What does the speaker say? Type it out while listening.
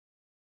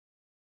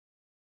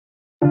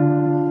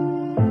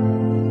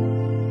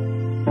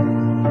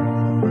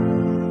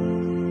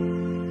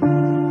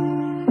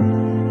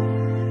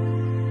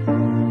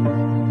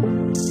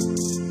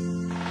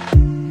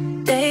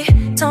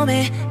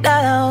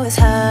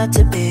hard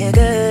to be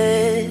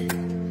good,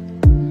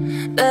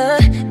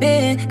 but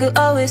being good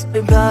always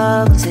been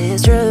problems,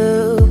 it's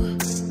true.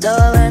 So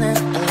I learned it,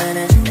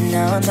 and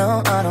now I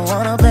know I don't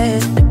wanna play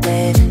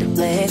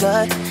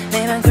God.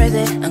 Maybe I'm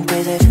crazy,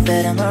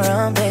 but I'm not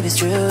wrong, baby, it's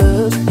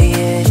true,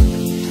 yeah.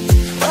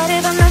 What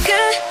if I'm not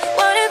good?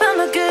 What if I'm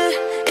not good?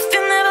 If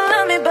you never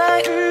love me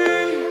back,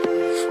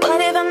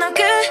 What if I'm not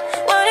good?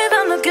 What if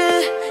I'm not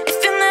good? If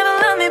you never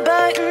love me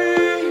back,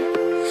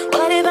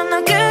 What if I'm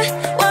not good?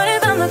 What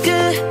if I'm not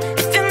good?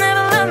 If you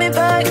never love me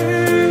back,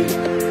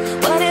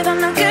 What if I'm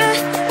not good?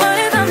 What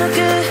if I'm not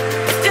good?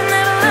 If you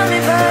never love me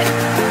back.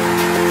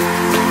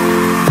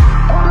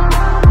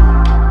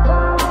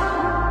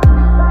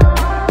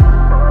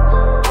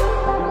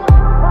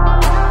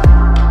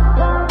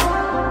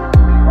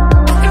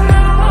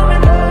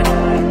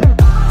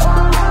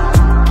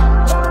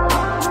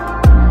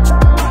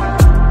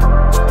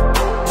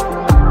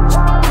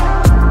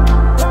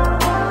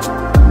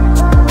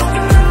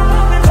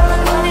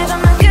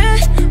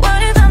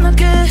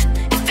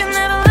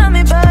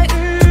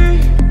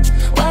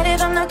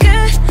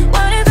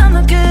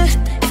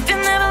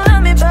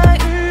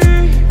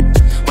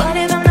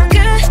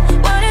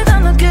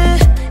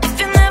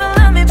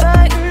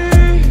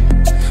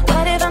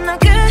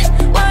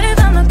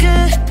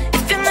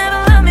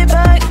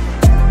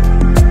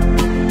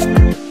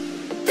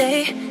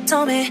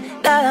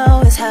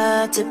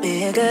 To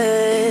be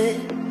good,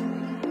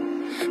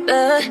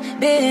 but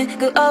being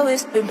good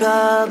always been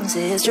problems,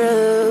 it's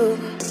true.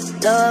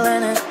 So I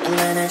learned it,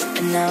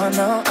 and now I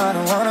know I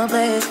don't wanna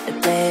play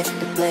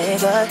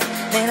God.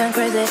 Maybe I'm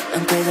crazy,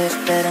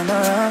 but I'm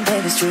not wrong,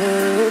 baby, it's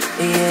true,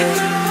 yeah.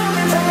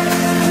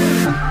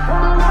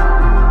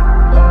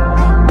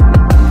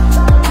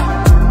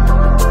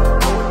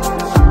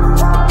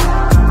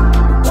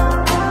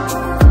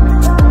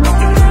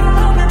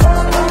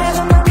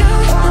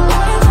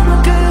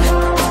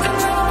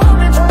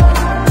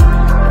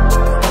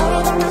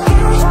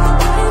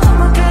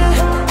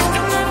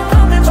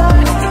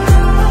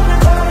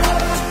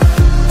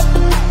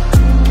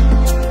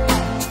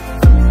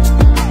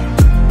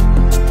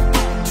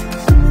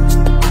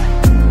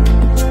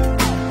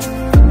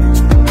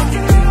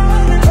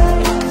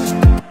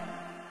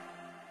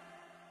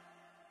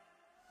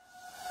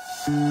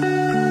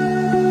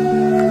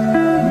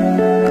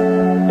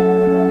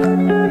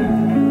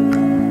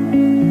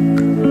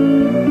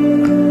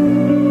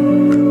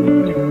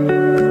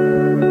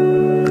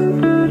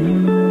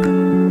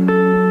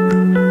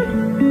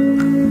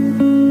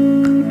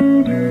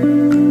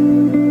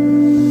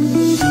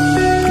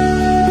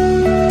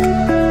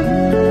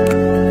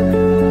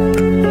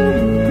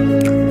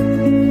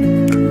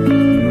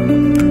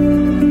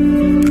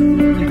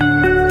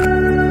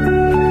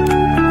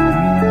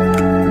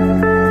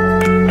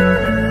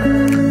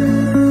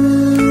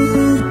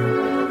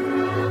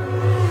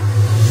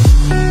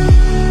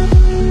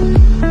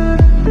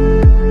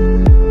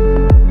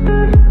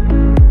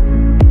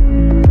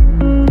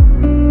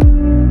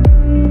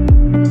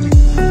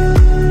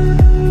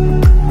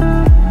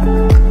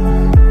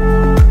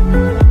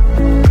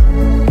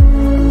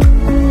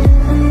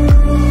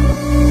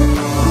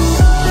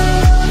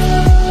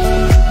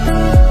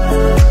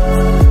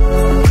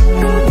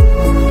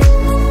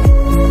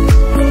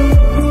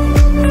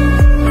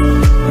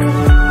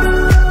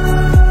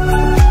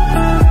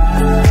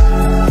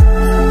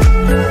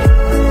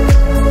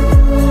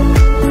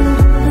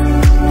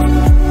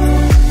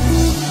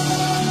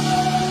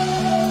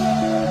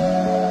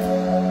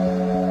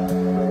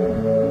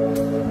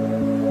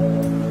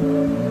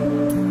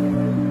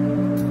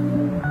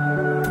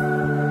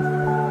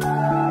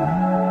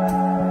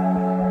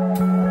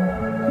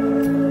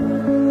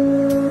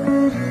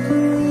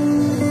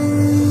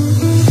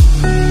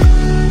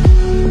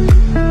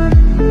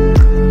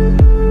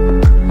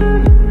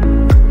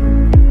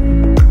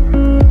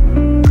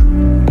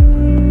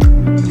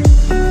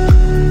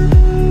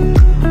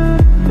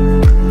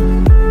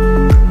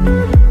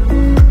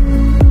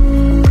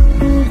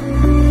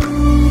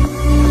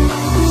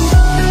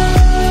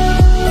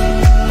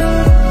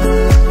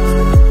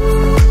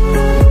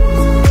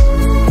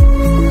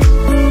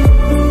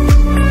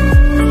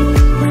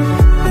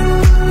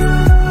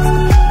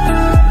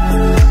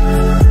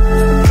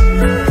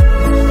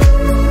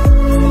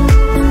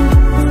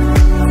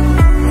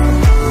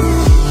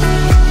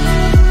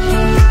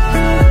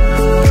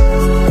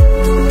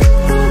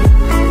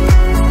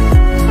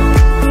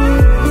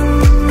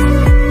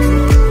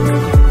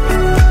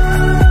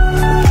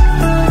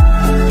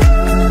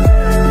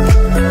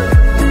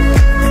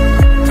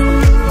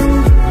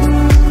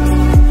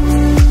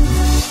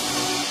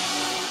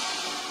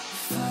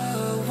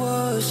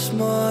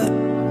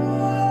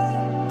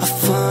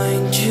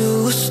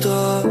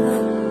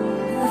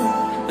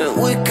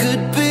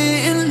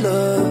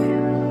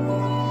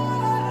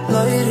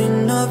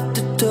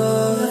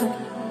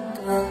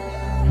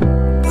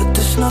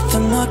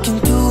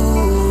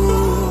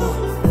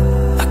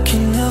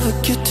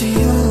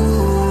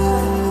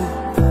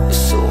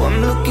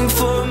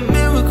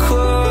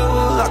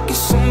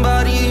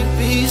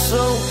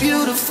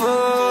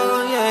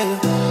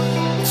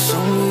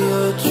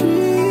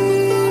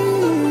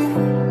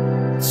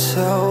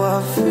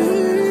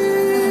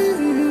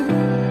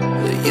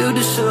 You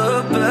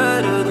deserve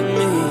better than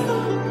me.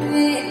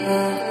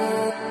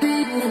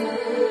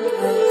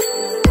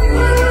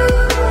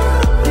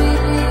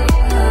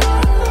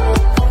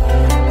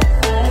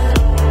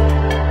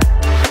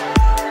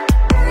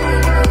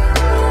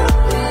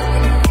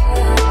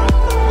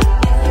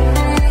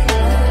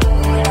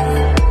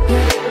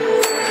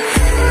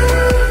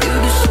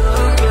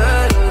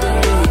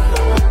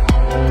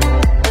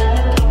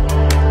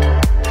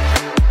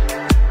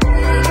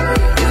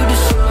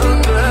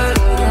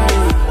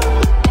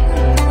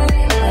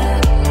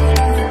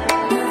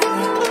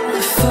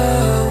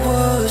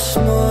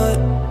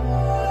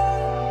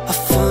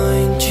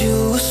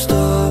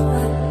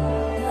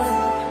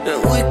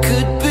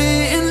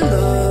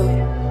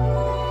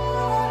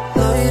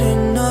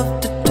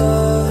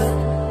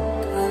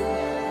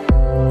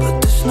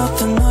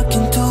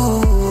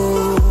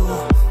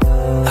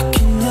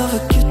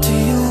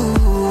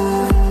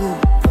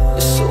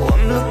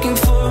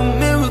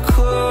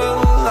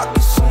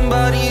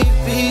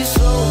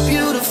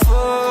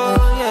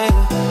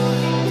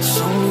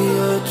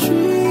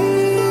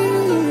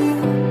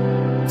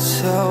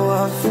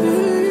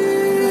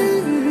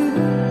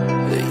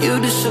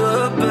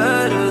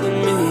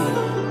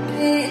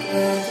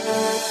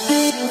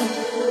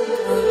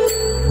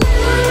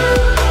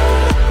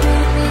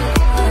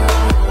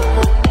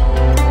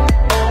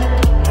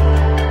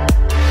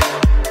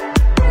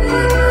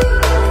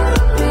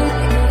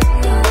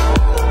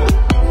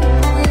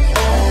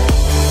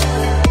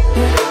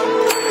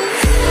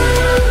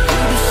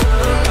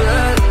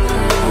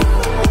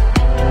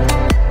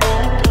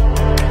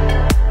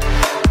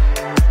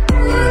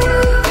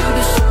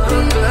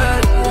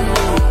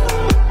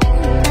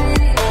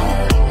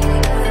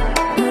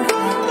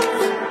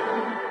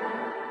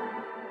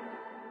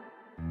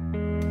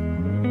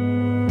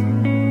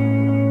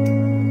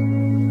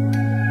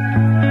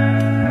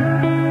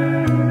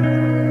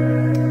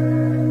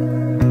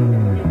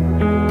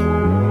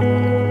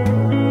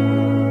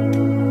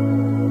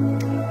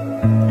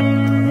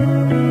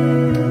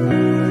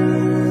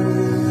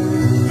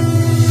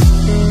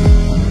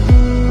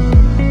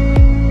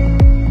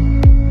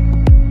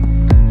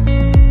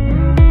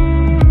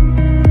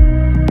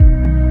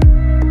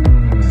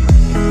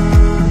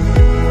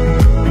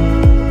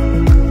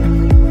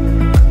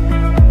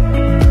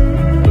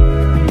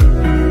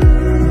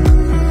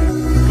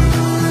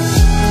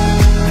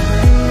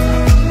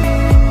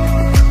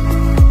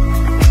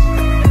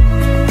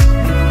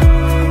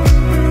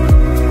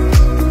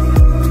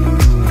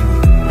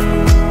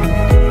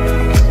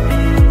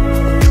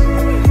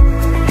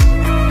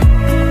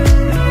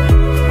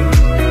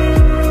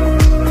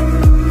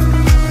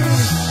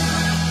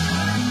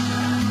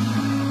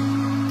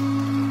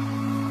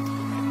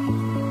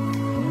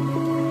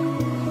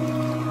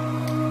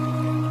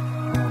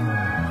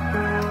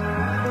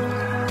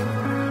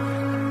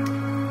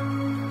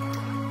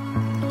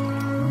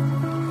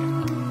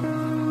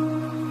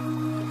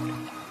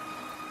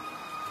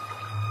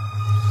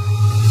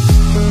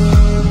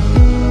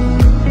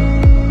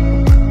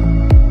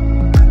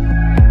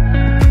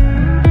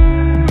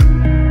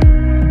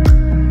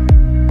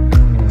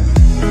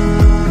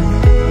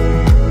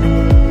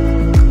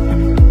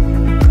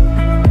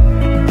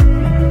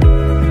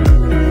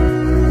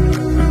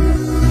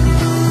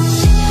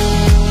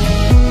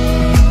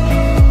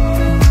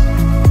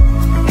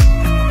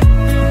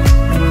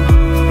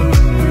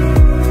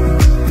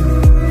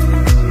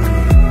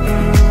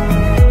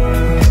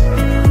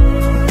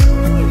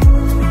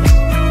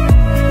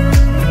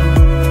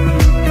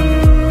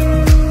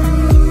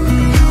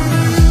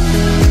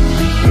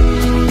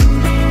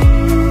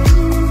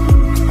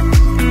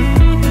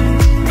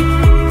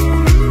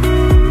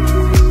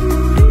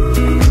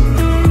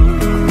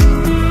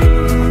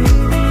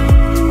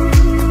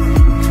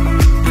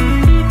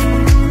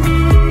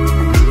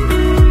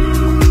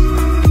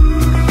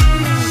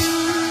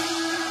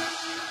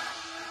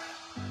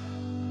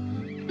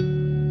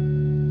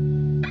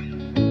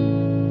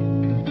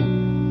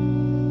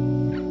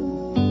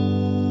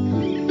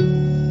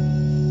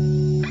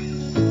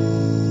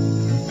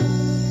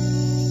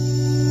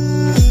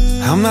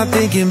 I'm not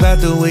thinking about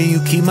the way you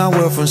keep my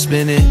world from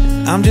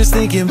spinning. I'm just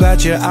thinking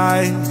about your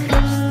eyes.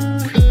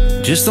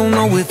 Just don't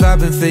know if I've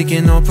been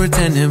faking or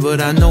pretending,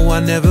 but I know I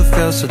never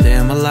felt so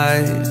damn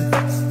alive.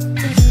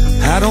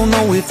 I don't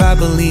know if I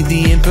believe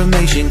the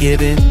information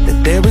given,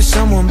 that there is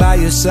someone by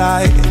your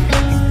side,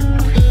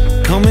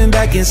 coming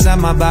back inside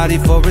my body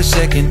for a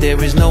second.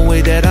 There is no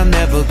way that I'm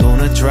never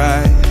gonna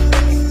try.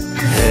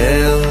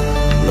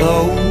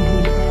 Hello,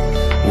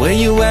 where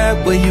you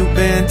at, where you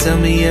been? Tell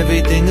me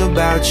everything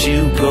about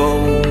you.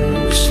 Go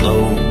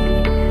slow,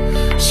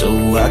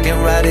 so I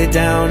can write it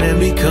down and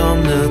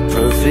become the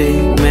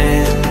perfect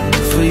man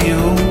for you.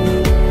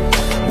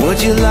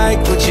 What you like,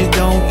 what you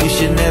don't, you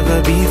should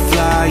never be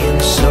flying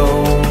so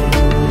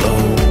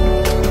low.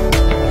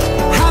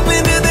 Hop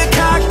into the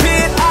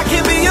cockpit, I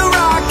can be a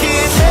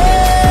rocket.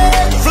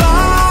 Hey,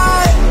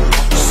 fly.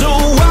 So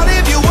what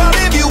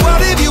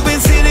have you been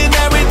sitting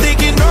there and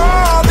thinking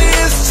all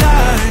this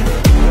time?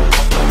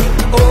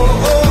 Oh,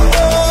 oh,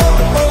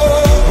 oh,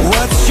 oh.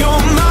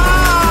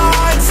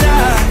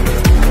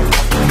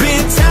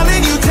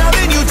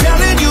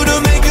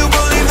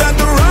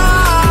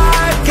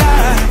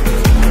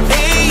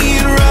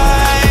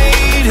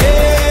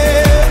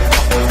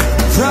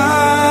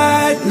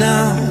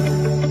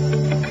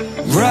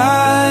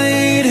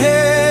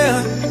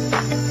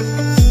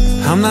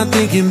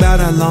 thinking about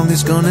how long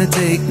it's gonna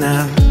take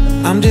now.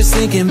 I'm just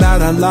thinking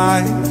about our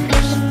lives.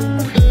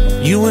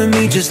 You and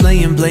me just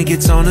laying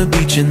blankets on a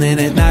beach, and then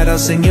at night I'll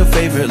sing your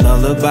favorite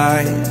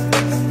lullaby.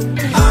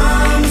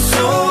 I'm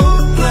so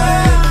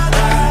glad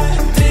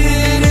I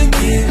didn't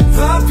give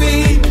up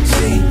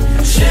easy,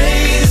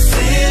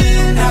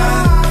 chasing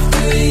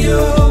after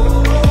you.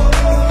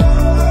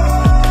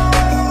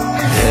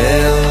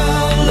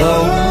 Hello,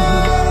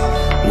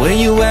 where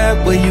you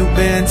at, where you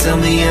been? Tell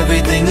me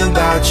everything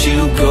about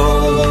you.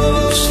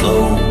 Go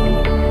slow,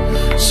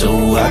 so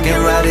I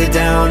can write it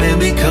down and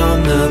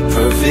become the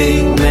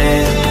perfect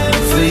man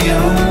for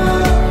you.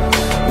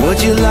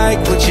 What you like,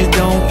 what you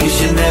don't, you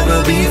should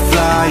never be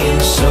flying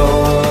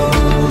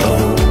solo.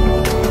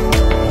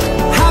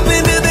 Hop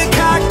into the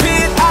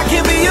cockpit, I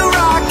can be your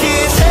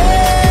rocket.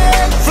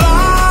 Take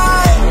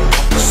flight.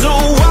 So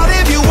what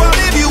if you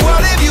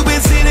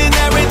been sitting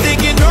there and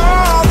thinking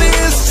all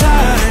this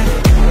time?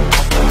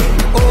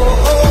 Oh,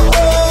 oh,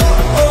 oh,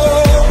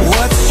 oh.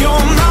 What's your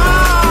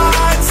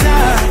mind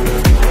type?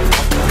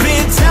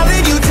 Been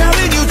telling you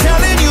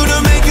to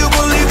make you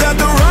believe that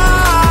the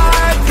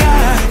right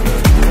guy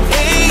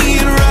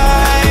ain't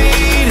right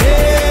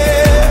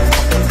here.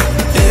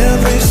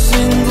 Every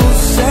single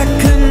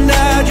second I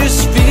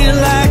just feel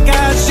like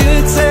I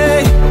should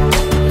say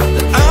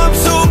that I'm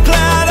so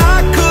glad I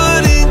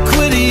couldn't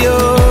quit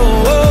you.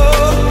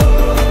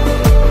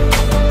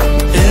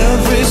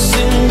 Every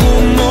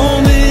single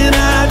moment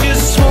I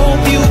just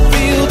hope you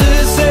feel the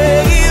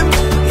same.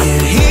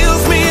 It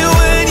heals me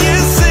when you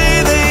say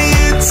that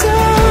you're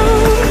done.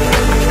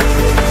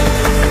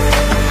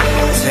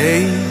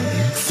 Take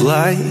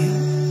flight.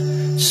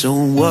 So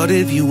what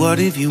if you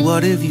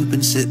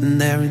been sitting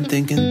there and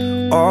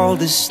thinking all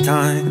this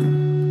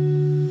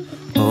time?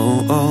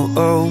 Oh, oh,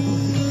 oh.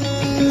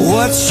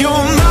 What's your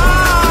mind?